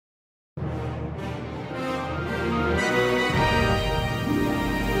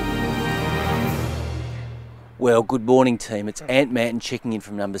Well, good morning, team. It's Manton checking in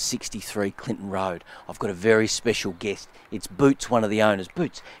from number 63 Clinton Road. I've got a very special guest. It's Boots, one of the owners.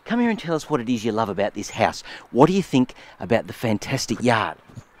 Boots, come here and tell us what it is you love about this house. What do you think about the fantastic yard?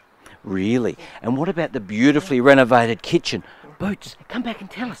 Really? And what about the beautifully renovated kitchen? Boots, come back and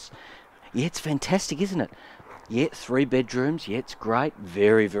tell us. Yeah, it's fantastic, isn't it? Yeah, 3 bedrooms. Yeah, it's great.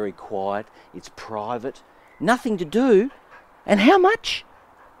 Very, very quiet. It's private. Nothing to do. And how much?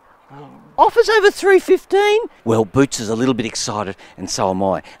 Offers over $315. Well, Boots is a little bit excited, and so am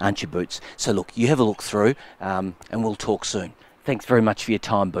I, aren't you, Boots? So look, you have a look through, and we'll talk soon. Thanks very much for your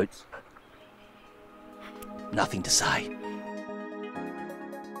time, Boots. Nothing to say.